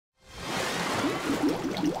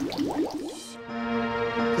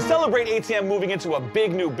celebrate ATM moving into a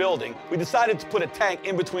big new building, we decided to put a tank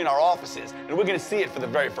in between our offices, and we're gonna see it for the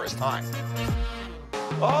very first time.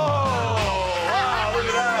 Oh, wow, look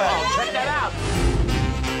at that. Oh, check that out.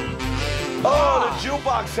 Oh, the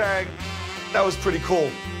jukebox tank. That was pretty cool.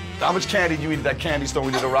 How much candy did you eat at that candy store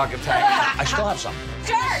when we did the rocket tank? I still have some.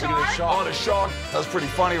 Shark. Look at this shark. Oh, the shark. That was pretty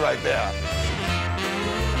funny right there.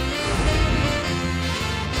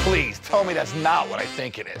 Please, tell me that's not what I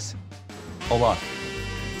think it is. Hold on.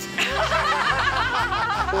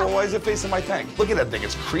 Well, why is it facing my tank? Look at that thing.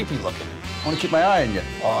 It's creepy looking. I want to keep my eye on you.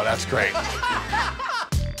 Oh, that's great.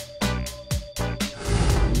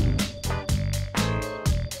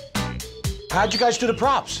 How'd you guys do the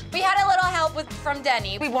props? We had a little help from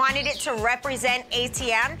Denny. We wanted it to represent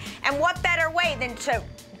ATM, and what better way than to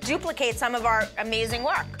duplicate some of our amazing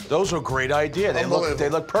work? Those are a great idea. They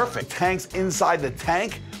look perfect. Tanks inside the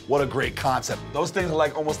tank? What a great concept. Those things are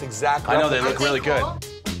like almost exactly. I know, they look really good.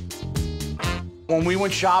 When we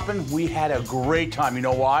went shopping, we had a great time. You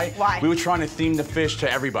know why? Why? We were trying to theme the fish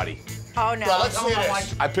to everybody. Oh, no. Well, let's see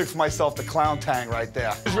this. I picked for myself the clown tank right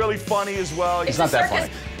there. It's really funny as well. It's not that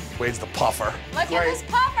funny. Wade's the puffer. Look at this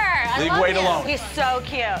puffer. I Leave love Wade him. alone. He's so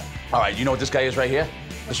cute. All right, you know what this guy is right here?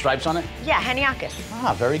 The stripes on it? Yeah, Heniakis.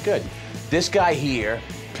 Ah, very good. This guy here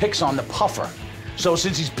picks on the puffer. So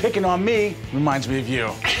since he's picking on me, reminds me of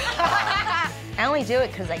you. I only do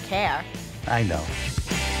it because I care. I know.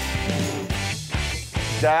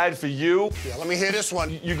 Dad, for you, Yeah, let me hear this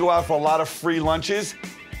one. you go out for a lot of free lunches.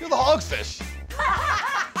 You're the hogfish.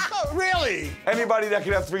 Oh, really? Anybody that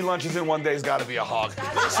can have 3 lunches in one day has got to be a hog.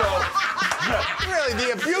 So, Really?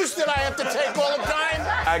 The abuse that I have to take all the time?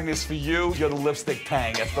 Agnes, for you, you're the lipstick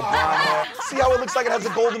tang. That's the blonde hair. See how it looks like it has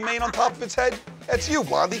a golden mane on top of its head? That's you,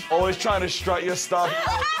 Blondie. Always trying to strut your stuff.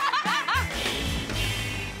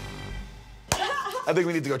 I think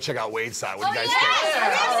we need to go check out Wade's side. What do you guys think?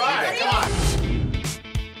 Yeah, all right, come on.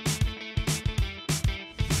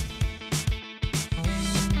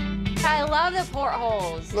 I love the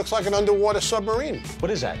portholes. Looks like an underwater submarine. What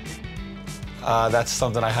is that? That's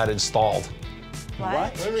something I had installed. What?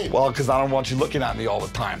 What do you mean? Well, because I don't want you looking at me all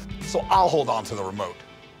the time. So I'll hold on to the remote.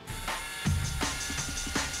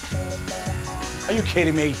 Are you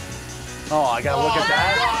kidding me? Oh, I gotta look at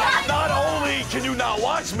that. Not only can you not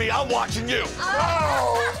watch me, I'm watching you.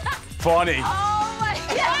 Funny. Oh my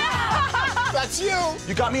God. That's you.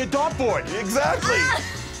 You got me a dartboard. Exactly.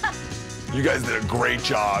 You guys did a great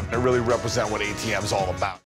job. I really represent what ATM's all about.